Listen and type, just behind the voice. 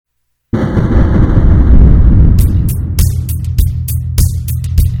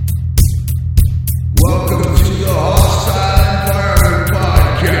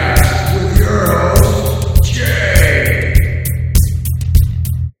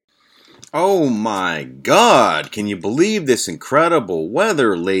Oh my God, can you believe this incredible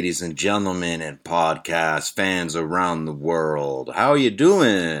weather, ladies and gentlemen and podcast fans around the world? How are you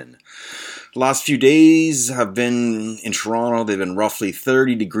doing? The last few days have been in Toronto, they've been roughly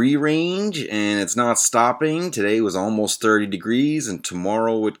 30 degree range and it's not stopping. Today was almost 30 degrees and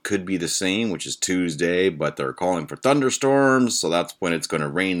tomorrow it could be the same, which is Tuesday, but they're calling for thunderstorms, so that's when it's going to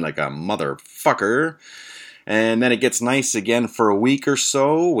rain like a motherfucker. And then it gets nice again for a week or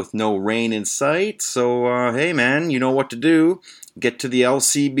so with no rain in sight. So, hey man, you know what to do. Get to the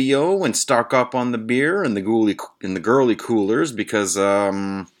LCBO and stock up on the beer and the girly coolers because,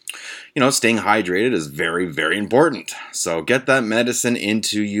 staying hydrated is very, very important. So get that medicine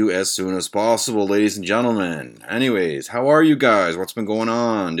into you as soon as possible, ladies and gentlemen. Anyways, how are you guys? What's been going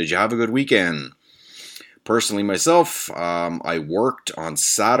on? Did you have a good weekend? Personally, myself, I worked on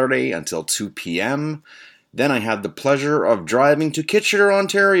Saturday until 2 p.m., Then I had the pleasure of driving to Kitchener,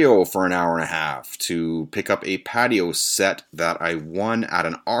 Ontario for an hour and a half to pick up a patio set that I won at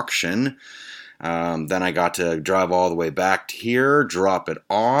an auction. Then I got to drive all the way back to here, drop it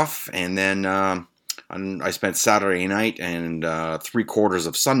off, and then I spent Saturday night and 3/4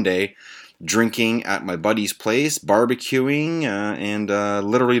 of Sunday drinking at my buddy's place, barbecuing, and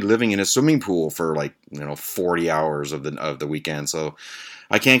literally living in a swimming pool for 40 hours of the weekend. So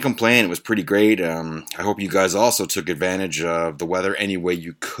I can't complain. It was pretty great. I hope you guys also took advantage of the weather any way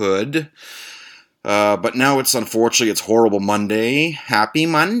you could. But now unfortunately, it's horrible Monday. Happy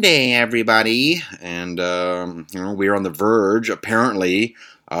Monday, everybody. And, we're on the verge, apparently,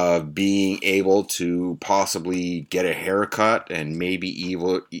 of being able to possibly get a haircut and maybe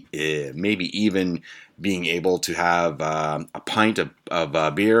even being able to have a pint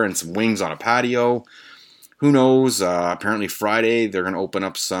of beer and some wings on a patio. Who knows? Apparently Friday they're going to open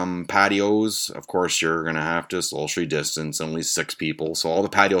up some patios. Of course, you're going to have to socially distance, only 6 people. So all the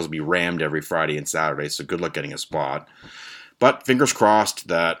patios will be rammed every Friday and Saturday. So good luck getting a spot. But fingers crossed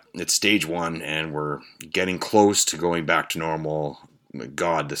that it's stage 1 and we're getting close to going back to normal.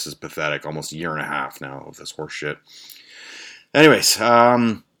 God, this is pathetic. Almost a year and a half now of this horse shit. Anyways,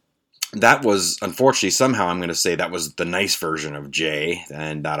 that was, unfortunately, somehow I'm going to say that was the nice version of Jay,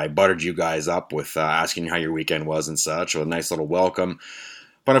 and that I buttered you guys up with asking how your weekend was and such, with a nice little welcome.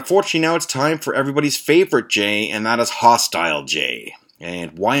 But unfortunately, now it's time for everybody's favorite Jay, and that is Hostile Jay.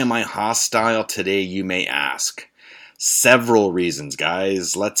 And why am I hostile today, you may ask? Several reasons,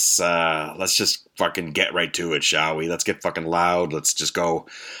 guys. Let's just fucking get right to it, shall we? Let's get fucking loud. Let's just go.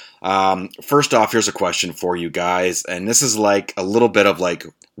 First off, here's a question for you guys, and this is like a little bit of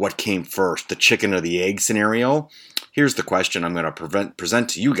what came first, the chicken or the egg scenario. Here's the question I'm going to present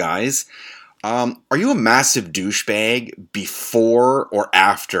to you guys. Are you a massive douchebag before or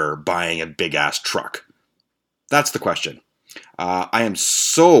after buying a big-ass truck? That's the question. I am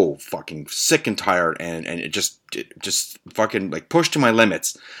so fucking sick and tired and it just fucking pushed to my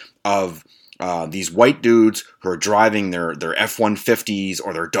limits of these white dudes who are driving their F-150s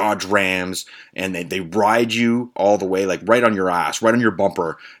or their Dodge Rams, and they ride you all the way, right on your ass, right on your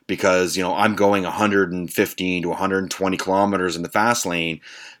bumper, because, I'm going 115 to 120 kilometers in the fast lane,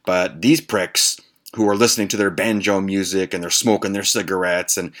 but these pricks who are listening to their banjo music and they're smoking their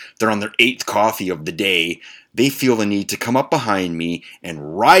cigarettes and they're on their 8th coffee of the day, they feel the need to come up behind me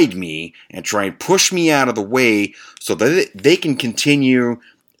and ride me and try and push me out of the way so that they can continue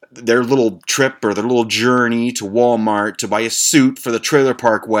their little trip or their little journey to Walmart to buy a suit for the trailer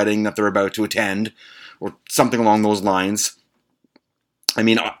park wedding that they're about to attend, or something along those lines. I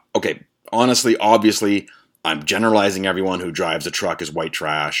mean, okay, honestly, obviously, I'm generalizing everyone who drives a truck as white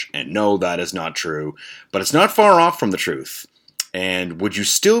trash, and no, that is not true, but it's not far off from the truth. And would you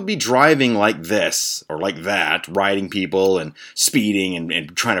still be driving like this, or like that, riding people and speeding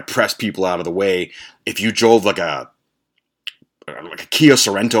and trying to press people out of the way, if you drove like a Kia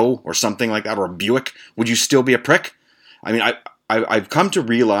Sorento or something like that, or a Buick? Would you still be a prick? I mean, I've come to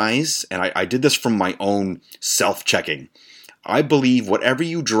realize, and I did this from my own self-checking, I believe whatever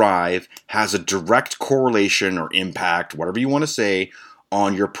you drive has a direct correlation or impact, whatever you want to say,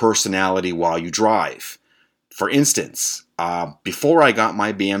 on your personality while you drive. For instance, before I got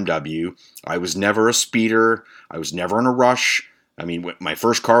my BMW, I was never a speeder. I was never in a rush. I mean, my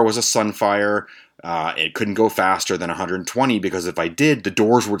first car was a Sunfire. It couldn't go faster than 120 because if I did, the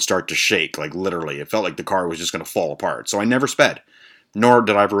doors would start to shake, literally. It felt like the car was just going to fall apart. So I never sped, nor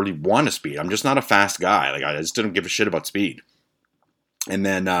did I really want to speed. I'm just not a fast guy. I just didn't give a shit about speed. And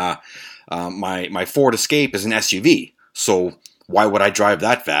then my Ford Escape is an SUV. So why would I drive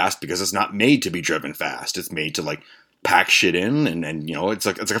that fast? Because it's not made to be driven fast. It's made to pack shit in, and it's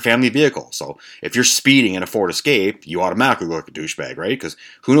like a family vehicle. So if you're speeding in a Ford Escape, you automatically look like a douchebag, right? Because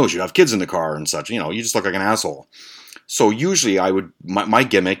who knows, you have kids in the car and such. You just look like an asshole. So usually my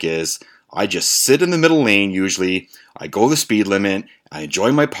gimmick is I just sit in the middle lane. Usually I go the speed limit. I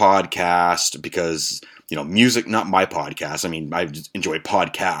enjoy my podcast because, music, not my podcast. I mean, I enjoy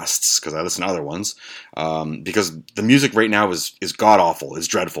podcasts because I listen to other ones. Because the music right now is god-awful, is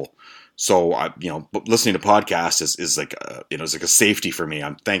dreadful. So, listening to podcasts is like, it's like a safety for me.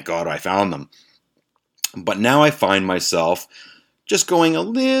 Thank God I found them. But now I find myself just going a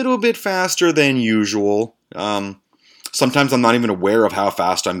little bit faster than usual. Sometimes I'm not even aware of how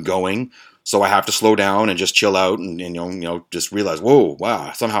fast I'm going. So I have to slow down and just chill out and just realize, whoa,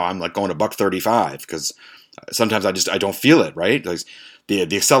 wow, somehow I'm like going to $135 because sometimes I don't feel it, right? Like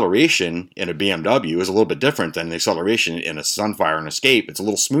the acceleration in a BMW is a little bit different than the acceleration in a Sunfire and Escape. It's a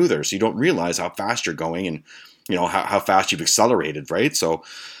little smoother, so you don't realize how fast you're going and how fast you've accelerated, right? So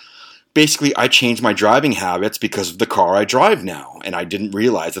basically, I changed my driving habits because of the car I drive now, and I didn't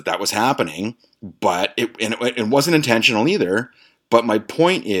realize that was happening. But it wasn't intentional either. But my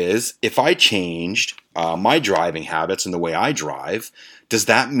point is, if I changed my driving habits and the way I drive, does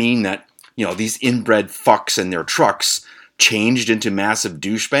that mean that these inbred fucks and their trucks changed into massive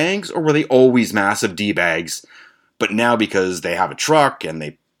douchebags, or were they always massive D-bags? But now because they have a truck and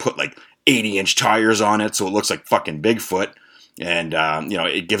they put like 80-inch tires on it, so it looks like fucking Bigfoot, and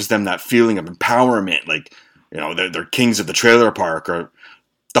it gives them that feeling of empowerment, like they're kings of the trailer park or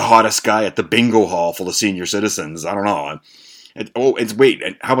the hottest guy at the bingo hall full of senior citizens. I don't know. And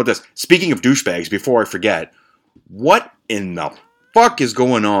how about this? Speaking of douchebags, before I forget, what in the fuck is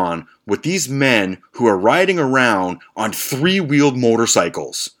going on with these men who are riding around on 3-wheeled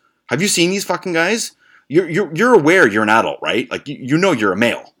motorcycles? Have you seen these fucking guys? You're aware you're an adult, right? Like you're a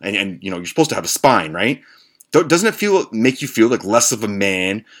male, and you're supposed to have a spine, right? Doesn't it make you feel like less of a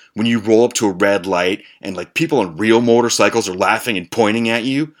man when you roll up to a red light and like people on real motorcycles are laughing and pointing at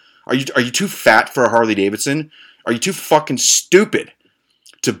you? Are you too fat for a Harley Davidson? Are you too fucking stupid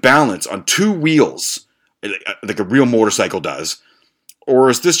to balance on 2 wheels like a real motorcycle does?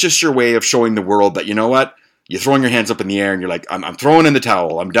 Or is this just your way of showing the world that, you know what? You're throwing your hands up in the air and you're like, I'm throwing in the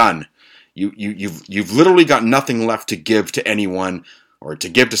towel. I'm done. You've literally got nothing left to give to anyone or to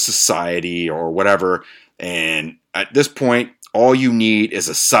give to society or whatever. And at this point, all you need is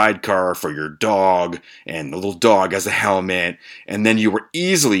a sidecar for your dog, and the little dog has a helmet, and then you were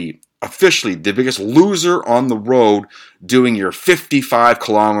officially the biggest loser on the road doing your 55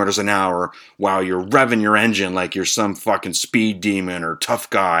 kilometers an hour while you're revving your engine like you're some fucking speed demon or tough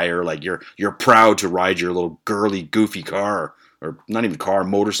guy, or like you're proud to ride your little girly goofy car, or not even car,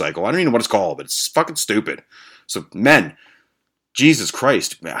 motorcycle. I don't even know what it's called, but it's fucking stupid. So men, Jesus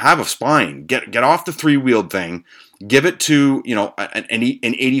Christ, have a spine. Get off the 3-wheeled thing. Give it to an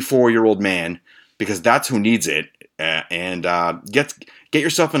 84-year-old man, because that's who needs it. And get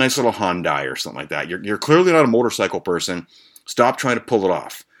yourself a nice little Hyundai or something like that. You're clearly not a motorcycle person. Stop trying to pull it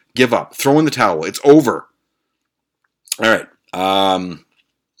off. Give up. Throw in the towel. It's over. All right.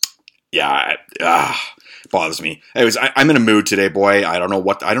 Bothers me. Anyways, I'm in a mood today, boy. I don't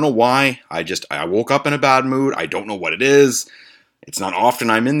know why. I woke up in a bad mood. I don't know what it is. It's not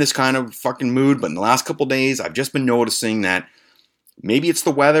often I'm in this kind of fucking mood, but in the last couple days, I've just been noticing that maybe it's the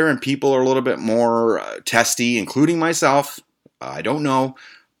weather and people are a little bit more testy, including myself. I don't know.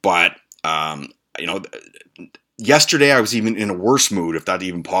 But, yesterday I was even in a worse mood, if that's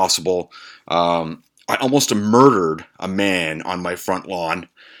even possible. I almost murdered a man on my front lawn.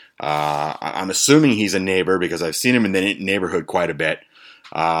 I'm assuming he's a neighbor because I've seen him in the neighborhood quite a bit.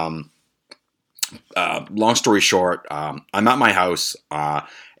 Long story short, I'm at my house,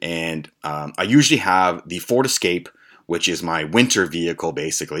 and I usually have the Ford Escape, which is my winter vehicle,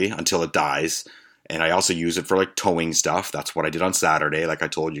 basically, until it dies. And I also use it for, like, towing stuff. That's what I did on Saturday, like I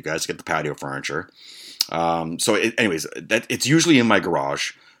told you guys, to get the patio furniture. It's usually in my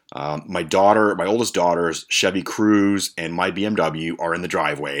garage. My oldest daughter's Chevy Cruze and my BMW are in the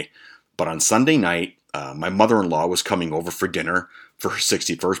driveway. But on Sunday night, my mother-in-law was coming over for dinner for her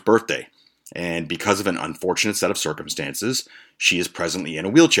 61st birthday. And because of an unfortunate set of circumstances, she is presently in a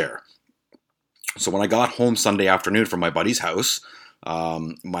wheelchair. So when I got home Sunday afternoon from my buddy's house,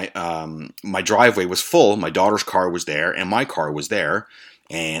 my driveway was full. My daughter's car was there, and my car was there.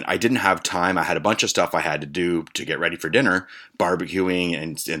 And I didn't have time. I had a bunch of stuff I had to do to get ready for dinner, barbecuing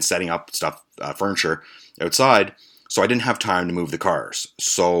and setting up stuff, furniture outside. So I didn't have time to move the cars.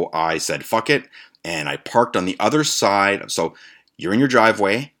 So I said, fuck it. And I parked on the other side. So you're in your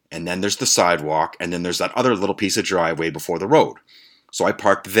driveway, and then there's the sidewalk, and then there's that other little piece of driveway before the road. So I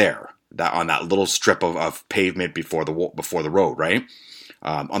parked there. that little strip of pavement before the road, right?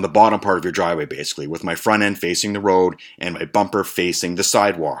 On the bottom part of your driveway, basically, with my front end facing the road and my bumper facing the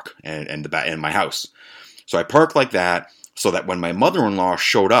sidewalk and my house. So I parked like that so that when my mother-in-law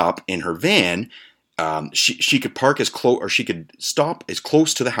showed up in her van, she could park she could stop as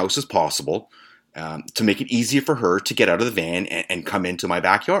close to the house as possible to make it easier for her to get out of the van and come into my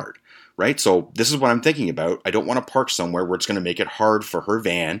backyard. Right? So this is what I'm thinking about. I don't want to park somewhere where it's going to make it hard for her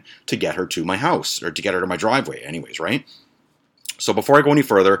van to get her to my house or to get her to my driveway anyways, right? So before I go any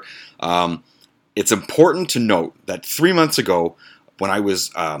further, it's important to note that 3 months ago when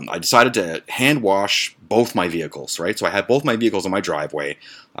I decided to hand wash both my vehicles, right? So I had both my vehicles in my driveway.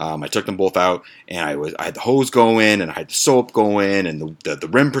 I took them both out and I had the hose going and I had the soap going and the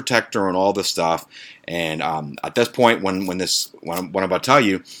rim protector and all this stuff. And at this point when I'm about to tell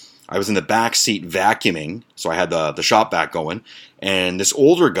you, I was in the back seat vacuuming, so I had the shop vac going, and this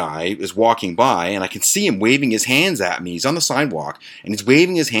older guy is walking by, and I can see him waving his hands at me. He's on the sidewalk, and he's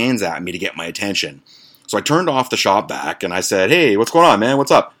waving his hands at me to get my attention. So I turned off the shop vac, and I said, "Hey, what's going on, man?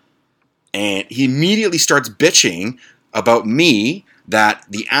 What's up?" And he immediately starts bitching about me that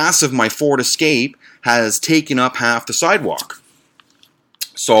the ass of my Ford Escape has taken up half the sidewalk.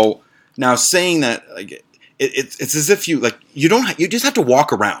 So now saying that, like, it's as if you just have to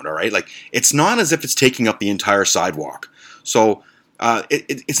walk around, all right? Like, it's not as if it's taking up the entire sidewalk. So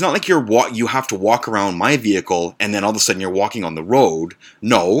it's not like you have to walk around my vehicle and then all of a sudden you're walking on the road.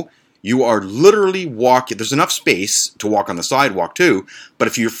 No, you are literally walking. There's enough space to walk on the sidewalk too, but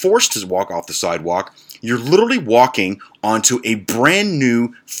if you're forced to walk off the sidewalk, you're literally walking onto a brand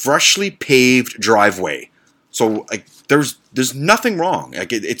new, freshly paved driveway. So like, there's nothing wrong.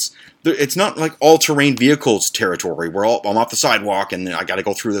 Like it's not like all-terrain vehicles territory where I'm off the sidewalk and I got to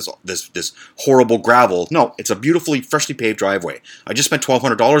go through this horrible gravel. No, it's a beautifully, freshly paved driveway. I just spent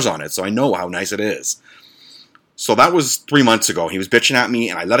 $1,200 on it, so I know how nice it is. So that was 3 months ago. He was bitching at me,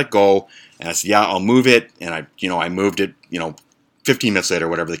 and I let it go. And I said, "Yeah, I'll move it." And I moved it. 15 minutes later,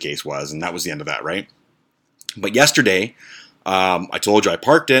 whatever the case was, and that was the end of that, right? But yesterday, I told you I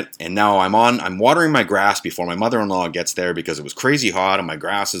parked it, and now I'm watering my grass before my mother-in-law gets there because it was crazy hot and my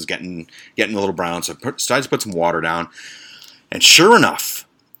grass is getting a little brown. So I decided to put some water down, and sure enough,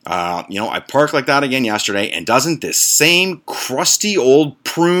 I parked like that again yesterday, and doesn't this same crusty old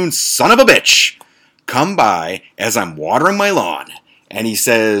prune son of a bitch come by as I'm watering my lawn, and he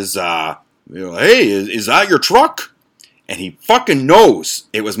says, "Hey, is that your truck?" And he fucking knows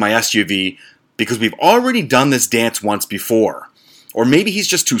it was my SUV. Because we've already done this dance once before. Or maybe he's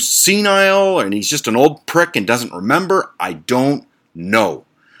just too senile and he's just an old prick and doesn't remember. I don't know.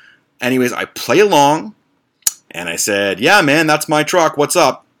 Anyways, I play along and I said, "Yeah, man, that's my truck. What's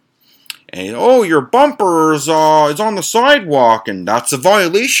up?" And he, "Oh, your bumper is on the sidewalk and that's a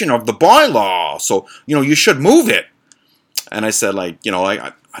violation of the bylaw. So, you should move it." And I said, I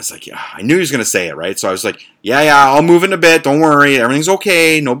was like, yeah, I knew he was going to say it, right? So I was like, yeah, I'll move in a bit. Don't worry. Everything's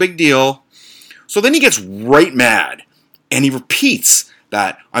okay. No big deal. So then he gets right mad, and he repeats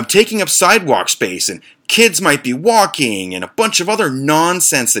that I'm taking up sidewalk space, and kids might be walking, and a bunch of other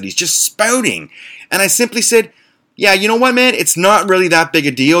nonsense that he's just spouting. And I simply said, "Yeah, you know what, man? It's not really that big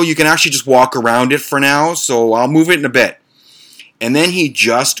a deal. You can actually just walk around it for now, so I'll move it in a bit." And then he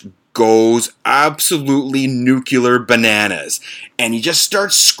just goes absolutely nuclear bananas, and he just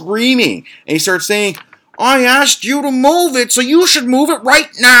starts screaming, and he starts saying, "I asked you to move it, so you should move it right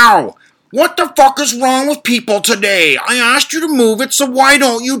now. What the fuck is wrong with people today? I asked you to move it, so why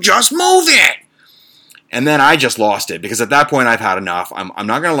don't you just move it?" And then I just lost it, because at that point I've had enough. I'm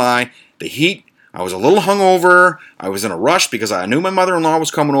not going to lie. The heat, I was a little hungover. I was in a rush because I knew my mother-in-law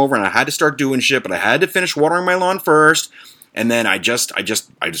was coming over and I had to start doing shit, but I had to finish watering my lawn first. And then I just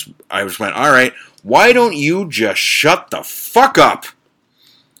went, "All right, why don't you just shut the fuck up?"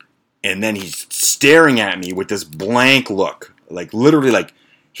 And then he's staring at me with this blank look, like literally like,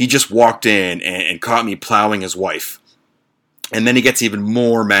 he just walked in and caught me plowing his wife. And then he gets even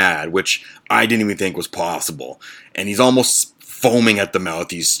more mad, which I didn't even think was possible. And he's almost foaming at the mouth.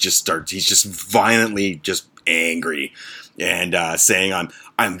 He's just violently just angry and saying,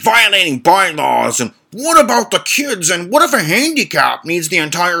 I'm violating bylaws, and what about the kids, and what if a handicap needs the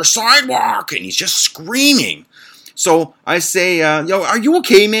entire sidewalk? And he's just screaming. So I say, "Are you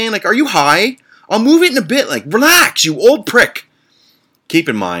okay, man? Like, are you high? I'll move it in a bit. Like, relax, you old prick." Keep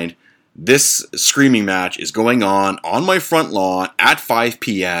in mind, this screaming match is going on my front lawn at 5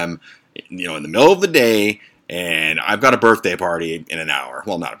 p.m., in the middle of the day, and I've got a birthday party in an hour.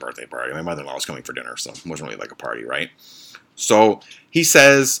 Well, not a birthday party. My mother-in-law was coming for dinner, so it wasn't really like a party, right? So he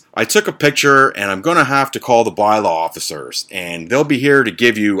says, I took a picture and I'm going to have to call the bylaw officers and they'll be here to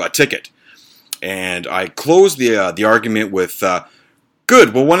give you a ticket. And I closed the argument with,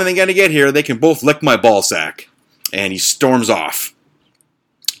 good, well, when are they going to get here? They can both lick my ball sack. And he storms off.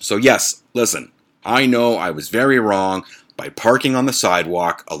 So yes, listen, I know I was very wrong by parking on the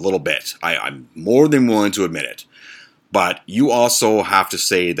sidewalk a little bit. I'm more than willing to admit it. But you also have to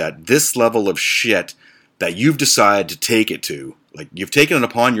say that this level of shit that you've decided to take it to, like you've taken it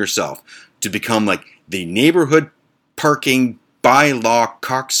upon yourself to become like the neighborhood parking bylaw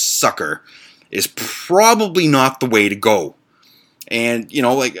cocksucker, is probably not the way to go. And, you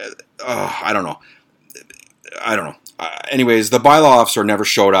know, like, I don't know. Anyways, the bylaw officer never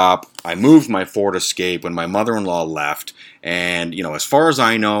showed up. I moved my Ford Escape when my mother-in-law left. And, you know, as far as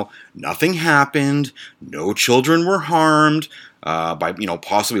I know, nothing happened. No children were harmed by, you know,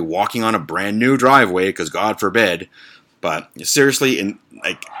 possibly walking on a brand new driveway, because God forbid. But seriously,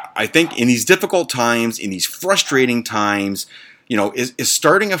 I think in these difficult times, in these frustrating times, you know, is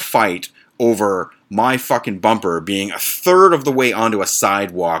starting a fight over my fucking bumper being a third of the way onto a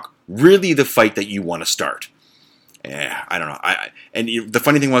sidewalk really the fight that you want to start? I don't know. And the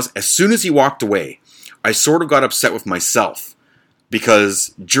funny thing was, as soon as he walked away, I sort of got upset with myself,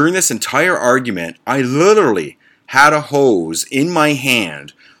 because during this entire argument, I literally had a hose in my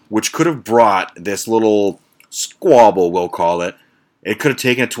hand, which could have brought this little squabble, we'll call it. It could have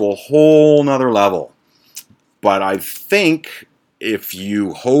taken it to a whole nother level. But I think if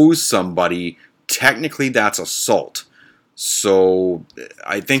you hose somebody, technically that's assault. So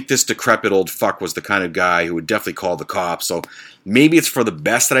I think this decrepit old fuck was the kind of guy who would definitely call the cops. So maybe it's for the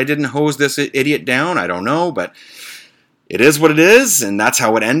best that I didn't hose this idiot down. I don't know, but it is what it is, and that's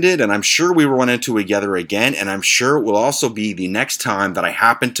how it ended. And I'm sure we will run into it together again, and I'm sure it will also be the next time that I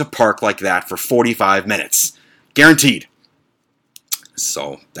happen to park like that for 45 minutes. Guaranteed.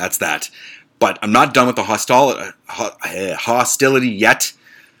 So that's that. But I'm not done with the hostility yet.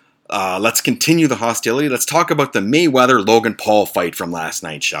 Let's continue the hostility. Let's talk about the Mayweather-Logan Paul fight from last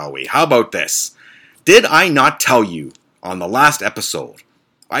night, shall we? How about this? Did I not tell you on the last episode?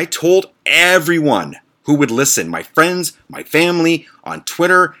 I told everyone who would listen, my friends, my family, on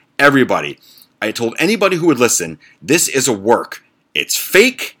Twitter, everybody. I told anybody who would listen, this is a work. It's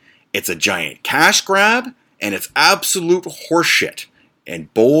fake, it's a giant cash grab, and it's absolute horseshit.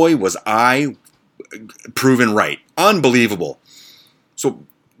 And boy, was I proven right. Unbelievable. So,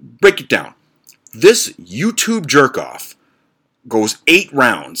 break it down. This YouTube jerk-off goes 8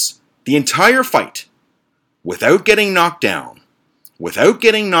 rounds, the entire fight, without getting knocked down, without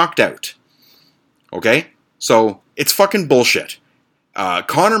getting knocked out. Okay? So, it's fucking bullshit.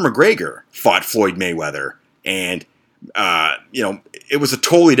 Conor McGregor fought Floyd Mayweather, and, you know, it was a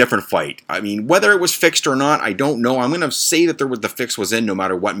totally different fight. I mean, whether it was fixed or not, I don't know. I'm going to say that the fix was in no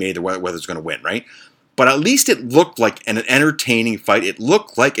matter what Mayweather's going to win, right? But at least it looked like an entertaining fight. It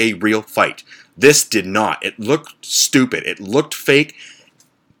looked like a real fight. This did not. It looked stupid. It looked fake.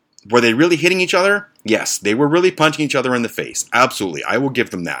 Were they really hitting each other? Yes, they were really punching each other in the face. Absolutely. I will give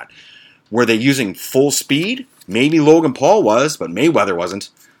them that. Were they using full speed? Maybe Logan Paul was, but Mayweather wasn't.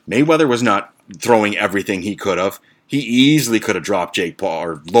 Mayweather was not throwing everything he could have. He easily could have dropped Jake Paul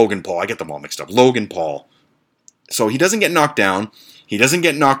or Logan Paul. I get them all mixed up. Logan Paul. So he doesn't get knocked down. He doesn't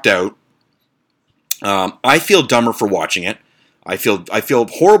get knocked out. I feel dumber for watching it. I feel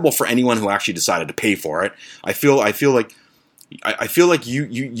horrible for anyone who actually decided to pay for it. I feel like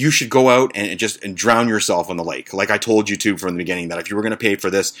you should go out and just drown yourself in the lake. Like I told you to from the beginning, that if you were going to pay for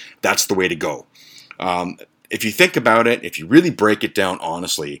this, that's the way to go. If you think about it, if you really break it down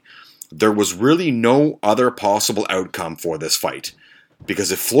honestly, there was really no other possible outcome for this fight. Because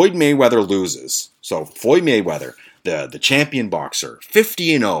if Floyd Mayweather loses, so Floyd Mayweather, the champion boxer,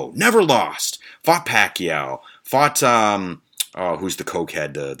 50-0, never lost, fought Pacquiao, fought, who's the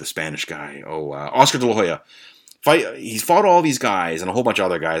cokehead, the Spanish guy? Oscar De La Hoya. He's fought all these guys and a whole bunch of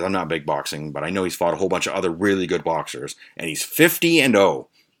other guys. I'm not big boxing, but I know he's fought a whole bunch of other really good boxers. And he's 50-0.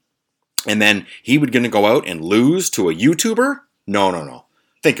 And then he would going to go out and lose to a YouTuber? No.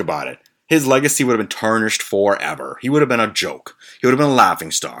 Think about it. His legacy would have been tarnished forever. He would have been a joke. He would have been a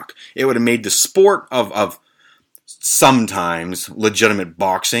laughingstock. It would have made the sport of sometimes legitimate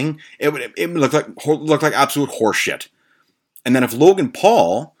boxing. It would look like absolute horseshit. And then if Logan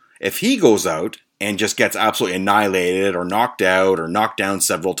Paul, if he goes out and just gets absolutely annihilated or knocked out or knocked down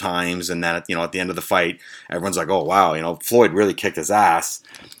several times, and then at the end of the fight, everyone's like, oh wow, Floyd really kicked his ass.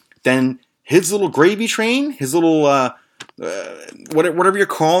 Then his little gravy train, his little whatever you're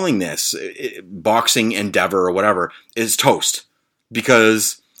calling this, boxing endeavor or whatever, is toast.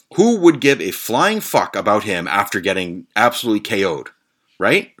 Because Who would give a flying fuck about him after getting absolutely KO'd,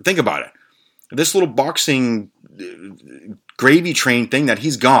 right? Think about it. This little boxing gravy train thing that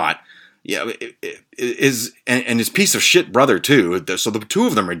he's got, is and his piece of shit brother too. So the two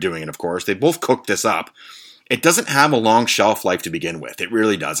of them are doing it, of course. They both cooked this up. It doesn't have a long shelf life to begin with. It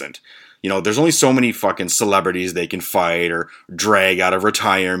really doesn't. There's only so many fucking celebrities they can fight or drag out of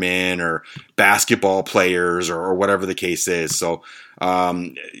retirement or basketball players or whatever the case is. So,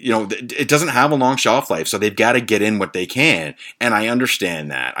 it doesn't have a long shelf life. So they've got to get in what they can. And I understand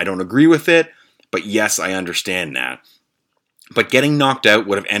that. I don't agree with it, but yes, I understand that. But getting knocked out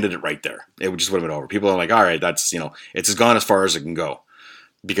would have ended it right there. It just would have been over. People are like, all right, that's, it's gone as far as it can go.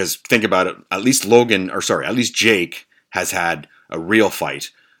 Because think about it, at least Jake has had a real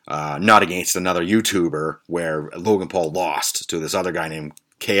fight. Not against another YouTuber where Logan Paul lost to this other guy named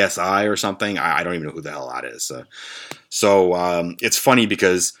KSI or something. I don't even know who the hell that is. So it's funny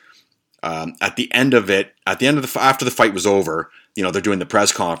because at the end of it, after the fight was over, they're doing the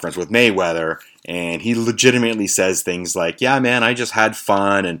press conference with Mayweather, and he legitimately says things like, "Yeah, man, I just had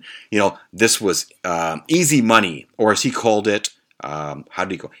fun, and this was easy money," or as he called it, how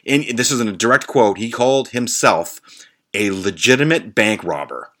did he go? This is in a direct quote. He called himself a legitimate bank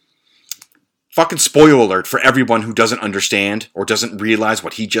robber. Fucking spoiler alert for everyone who doesn't understand or doesn't realize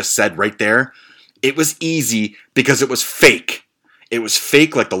what he just said right there. It was easy because it was fake. It was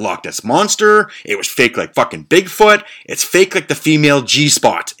fake like the Loch Ness Monster. It was fake like fucking Bigfoot. It's fake like the female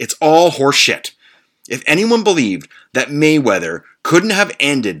G-spot. It's all horseshit. If anyone believed that Mayweather couldn't have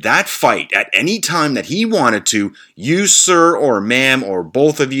ended that fight at any time that he wanted to, you, sir, or ma'am, or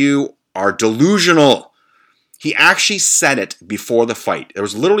both of you are delusional. He actually said it before the fight. There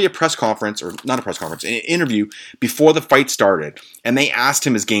was literally a press conference, or not a press conference, an interview before the fight started. And they asked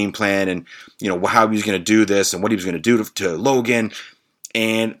him his game plan and, how he was going to do this and what he was going to do to Logan.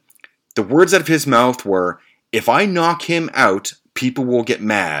 And the words out of his mouth were, if I knock him out, people will get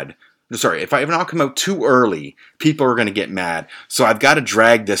mad. Sorry, if I knock him out too early, people are going to get mad. So I've got to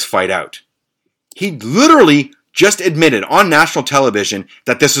drag this fight out. He literally just admitted on national television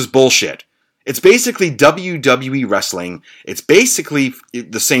that this is bullshit. It's basically WWE wrestling. It's basically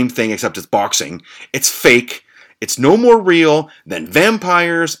the same thing except it's boxing. It's fake. It's no more real than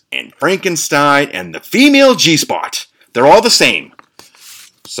vampires and Frankenstein and the female G-spot. They're all the same.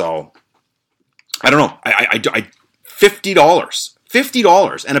 So, I don't know. I $50.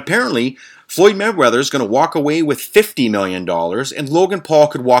 $50. And apparently, Floyd Mayweather is going to walk away with $50 million and Logan Paul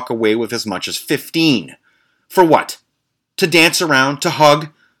could walk away with as much as $15. For what? To dance around? To hug?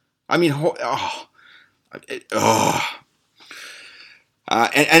 I mean,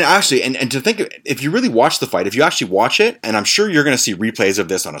 and actually, and to think, if you really watch the fight, if you actually watch it, and I'm sure you're going to see replays of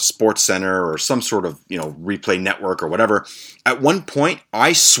this on a Sports Center or some sort of, replay network or whatever. At one point,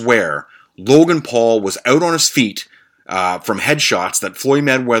 I swear, Logan Paul was out on his feet from headshots that Floyd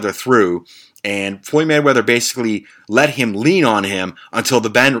Mayweather threw, and Floyd Mayweather basically let him lean on him until the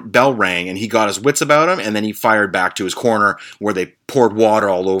bell rang and he got his wits about him, and then he fired back to his corner where they poured water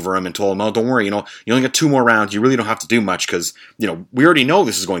all over him and told him, oh, don't worry, you only got 2 more rounds. You really don't have to do much because, we already know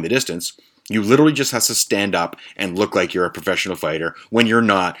this is going the distance. You literally just have to stand up and look like you're a professional fighter when you're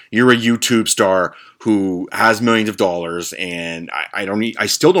not. You're a YouTube star who has millions of dollars, and I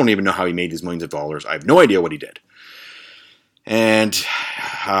still don't even know how he made these millions of dollars. I have no idea what he did. And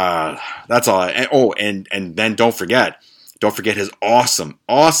that's all. And then don't forget his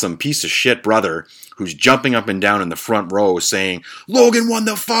awesome piece of shit brother who's jumping up and down in the front row saying, Logan won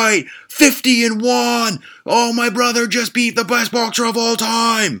the fight, 50-1. Oh, my brother just beat the best boxer of all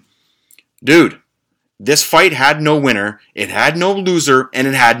time. Dude, this fight had no winner, it had no loser, and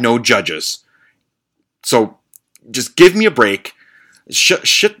it had no judges. So just give me a break. Sit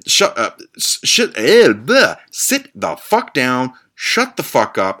the fuck down, shut the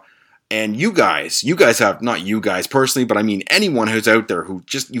fuck up, and you guys have, not you guys personally, but I mean anyone who's out there who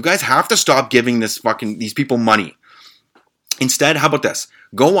you guys have to stop giving these people money. Instead, how about this?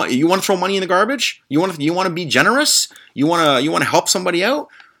 Go on, you want to throw money in the garbage? You want to be generous? You want to help somebody out?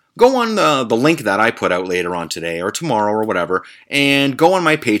 Go on the link that I put out later on today or tomorrow or whatever, and go on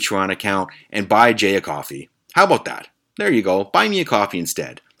my Patreon account and buy Jay a coffee. How about that? There you go. Buy me a coffee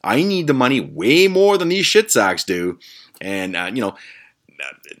instead. I need the money way more than these shit sacks do. And,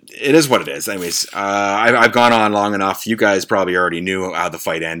 it is what it is. Anyways, I've gone on long enough. You guys probably already knew how the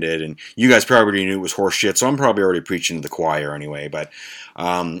fight ended, and you guys probably knew it was horse shit, so I'm probably already preaching to the choir anyway. But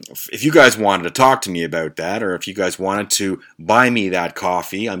if you guys wanted to talk to me about that, or if you guys wanted to buy me that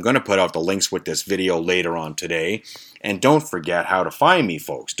coffee, I'm going to put out the links with this video later on today. And don't forget how to find me,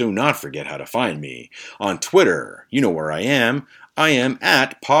 folks. Do not forget how to find me. On Twitter, you know where I am. I am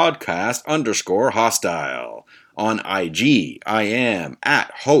at podcast_hostile. On IG, I am at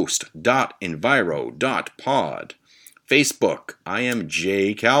host.enviro.pod. Facebook, I am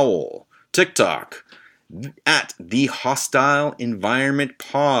Jay Cowell. TikTok, at the Hostile Environment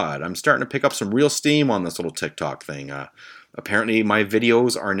Pod. I'm starting to pick up some real steam on this little TikTok thing. Apparently my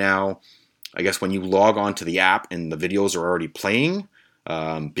videos are now, I guess when you log on to the app and the videos are already playing,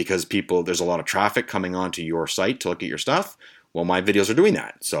 because there's a lot of traffic coming onto your site to look at your stuff. Well, my videos are doing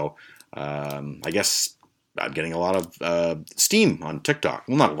that. So I guess I'm getting a lot of steam on TikTok.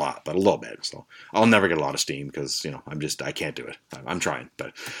 Well, not a lot, but a little bit. So I'll never get a lot of steam because, I can't do it. I'm trying.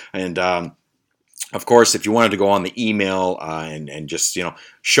 Of course, if you wanted to go on the email and just,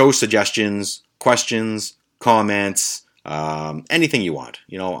 show suggestions, questions, comments, anything you want.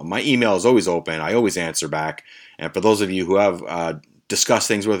 My email is always open. I always answer back. And for those of you who have discussed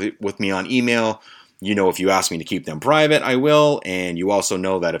things with me on email, if you ask me to keep them private, I will. And you also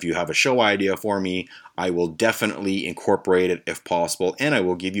know that if you have a show idea for me, I will definitely incorporate it if possible. And I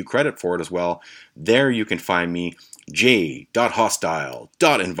will give you credit for it as well. There you can find me,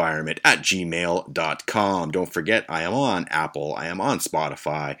 j.hostile.environment@gmail.com. Don't forget, I am on Apple, I am on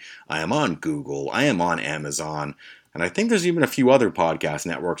Spotify, I am on Google, I am on Amazon, and I think there's even a few other podcast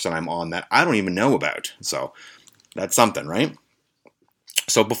networks that I'm on that I don't even know about. So that's something, right?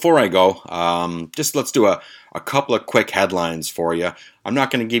 So before I go, let's do a couple of quick headlines for you. I'm not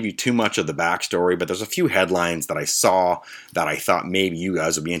going to give you too much of the backstory, but there's a few headlines that I saw that I thought maybe you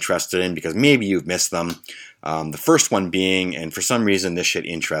guys would be interested in because maybe you've missed them. The first one being, and for some reason this shit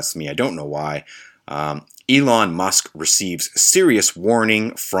interests me, I don't know why, Elon Musk receives serious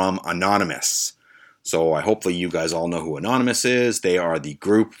warning from Anonymous. So hopefully you guys all know who Anonymous is. They are the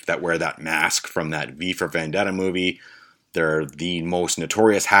group that wear that mask from that V for Vendetta movie. They're the most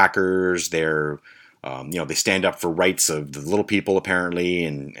notorious hackers. They're, they stand up for rights of the little people apparently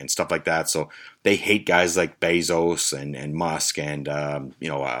and stuff like that. So they hate guys like Bezos and Musk and,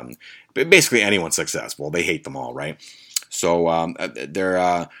 basically anyone successful. They hate them all, right? So they're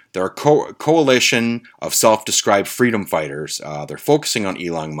a coalition of self-described freedom fighters. They're focusing on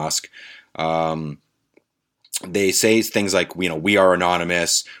Elon Musk. They say things like, we are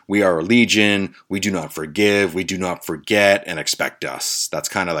anonymous, we are a legion, we do not forgive, we do not forget, and expect us. That's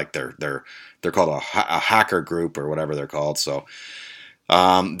kind of like they're called a hacker group or whatever they're called. So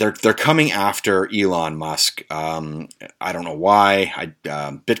they're coming after Elon Musk. I don't know why.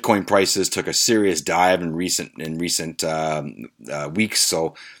 Bitcoin prices took a serious dive in recent weeks,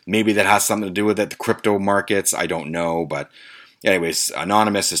 so maybe that has something to do with it. The crypto markets, I don't know, but. Anyways,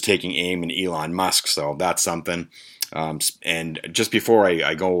 Anonymous is taking aim in Elon Musk, so that's something. And just before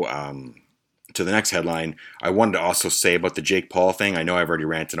I go to the next headline, I wanted to also say about the Jake Paul thing. I know I've already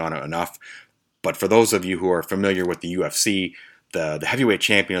ranted on it enough, but for those of you who are familiar with the UFC, the heavyweight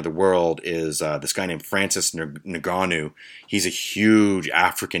champion of the world is this guy named Francis Ngannou. He's a huge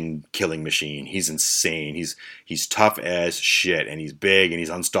African killing machine. He's insane. He's tough as shit, and he's big, and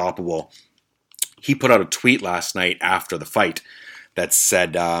he's unstoppable. He put out a tweet last night after the fight that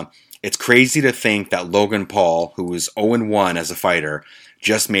said, it's crazy to think that Logan Paul, who was 0-1 as a fighter,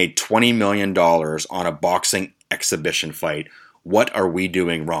 just made $20 million on a boxing exhibition fight. What are we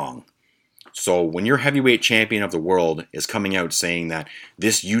doing wrong? So when your heavyweight champion of the world is coming out saying that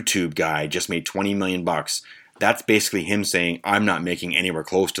this YouTube guy just made $20 million, that's basically him saying, I'm not making anywhere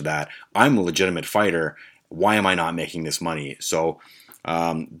close to that. I'm a legitimate fighter. Why am I not making this money? So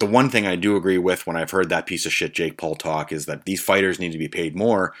the one thing I do agree with when I've heard that piece of shit Jake Paul talk is that these fighters need to be paid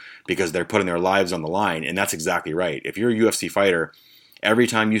more because they're putting their lives on the line, and that's exactly right. If you're a UFC fighter, every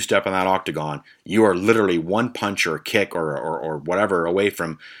time you step in that octagon, you are literally one punch or a kick or whatever away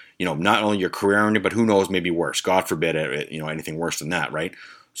from, not only your career ending, but who knows, maybe worse. God forbid, anything worse than that, right?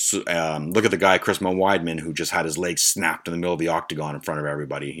 So, look at the guy, Chris Weidman, who just had his leg snapped in the middle of the octagon in front of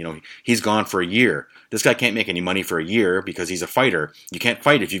everybody. He's gone for a year. This guy can't make any money for a year because he's a fighter. You can't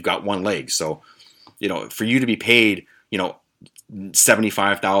fight if you've got one leg. So, for you to be paid,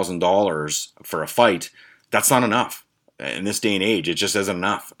 $75,000 for a fight, that's not enough. In this day and age, it just isn't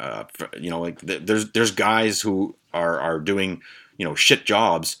enough. There's guys who are doing shit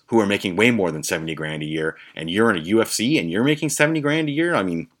jobs who are making way more than 70 grand a year, and you're in a UFC and you're making 70 grand a year. I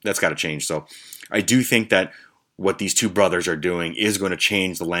mean, that's got to change. So I do think that what these two brothers are doing is going to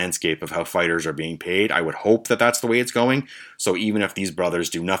change the landscape of how fighters are being paid. I would hope that that's the way it's going. So even if these brothers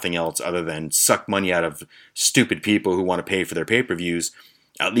do nothing else other than suck money out of stupid people who want to pay for their pay-per-views,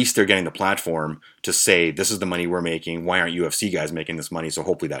 at least they're getting the platform to say, this is the money we're making. Why aren't UFC guys making this money? So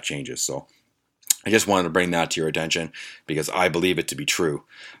hopefully that changes. So I just wanted to bring that to your attention because I believe it to be true.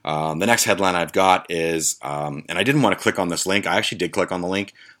 The next headline I've got is, and I didn't want to click on this link. I actually did click on the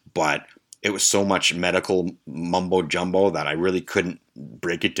link, but it was so much medical mumbo jumbo that I really couldn't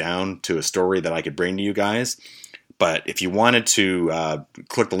break it down to a story that I could bring to you guys. But if you wanted to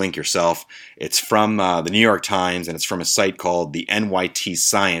click the link yourself, it's from the New York Times, and it's from a site called the NYT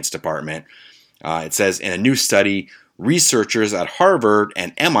Science Department. It says, in a new study, researchers at Harvard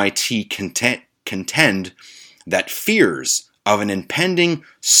and MIT contend that fears of an impending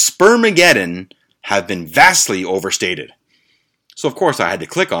spermageddon have been vastly overstated. So, of course, I had to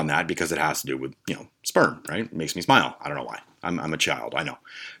click on that because it has to do with, sperm, right? It makes me smile. I don't know why. I'm a child, I know.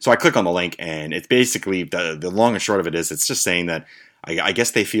 So I click on the link, and it's basically, the long and short of it is, it's just saying that I guess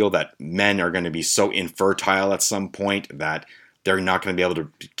they feel that men are going to be so infertile at some point that they're not going to be able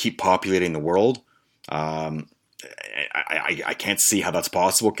to keep populating the world. I can't see how that's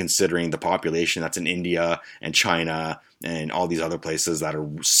possible considering the population that's in India and China and all these other places that are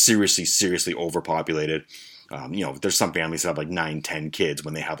seriously overpopulated. There's some families that have like 9-10 kids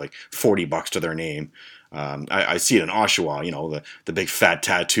when they have like $40 to their name. I see it in Oshawa, the big fat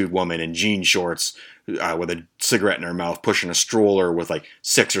tattooed woman in jean shorts with a cigarette in her mouth, pushing a stroller with like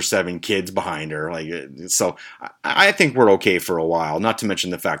 6 or 7 kids behind her. So I think we're okay for a while. Not to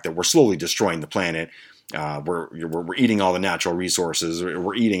mention the fact that we're slowly destroying the planet. We're eating all the natural resources.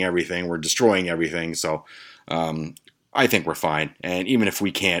 We're eating everything. We're destroying everything. So I think we're fine. And even if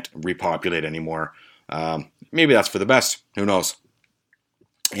we can't repopulate anymore, maybe that's for the best. Who knows?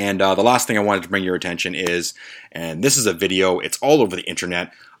 And the last thing I wanted to bring your attention is, and this is a video, it's all over the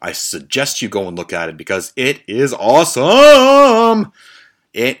internet. I suggest you go and look at it because it is awesome.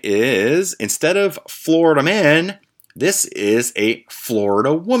 It is, instead of Florida man, this is a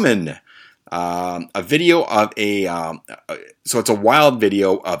Florida woman. A video of so it's a wild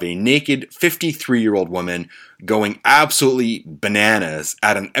video of a naked 53-year-old woman going absolutely bananas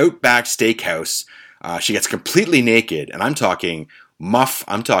at an Outback Steakhouse. She gets completely naked, and I'm talking muff,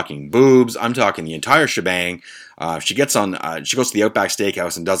 I'm talking boobs, I'm talking the entire shebang. She goes to the Outback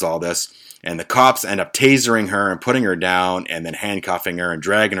Steakhouse and does all this, and the cops end up tasering her and putting her down and then handcuffing her and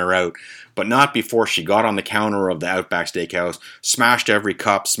dragging her out, but not before she got on the counter of the Outback Steakhouse, smashed every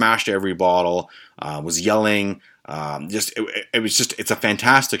cup, smashed every bottle, was yelling. It's a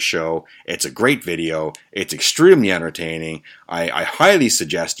fantastic show. It's a great video. It's extremely entertaining. I highly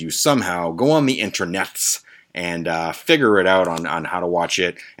suggest you somehow go on the internets and figure it out on how to watch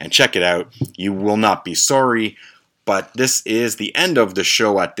it and check it out. You will not be sorry. But this is the end of the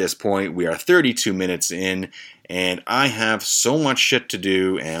show at this point. We are 32 minutes in, and I have so much shit to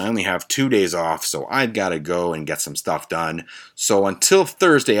do, and I only have 2 days off, so I've got to go and get some stuff done. So until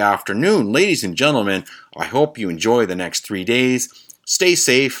Thursday afternoon, ladies and gentlemen, I hope you enjoy the next 3 days. Stay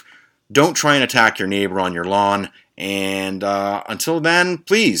safe. Don't try and attack your neighbor on your lawn. And until then,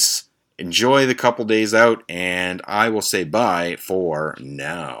 please enjoy the couple days out, and I will say bye for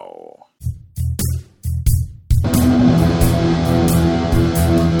now.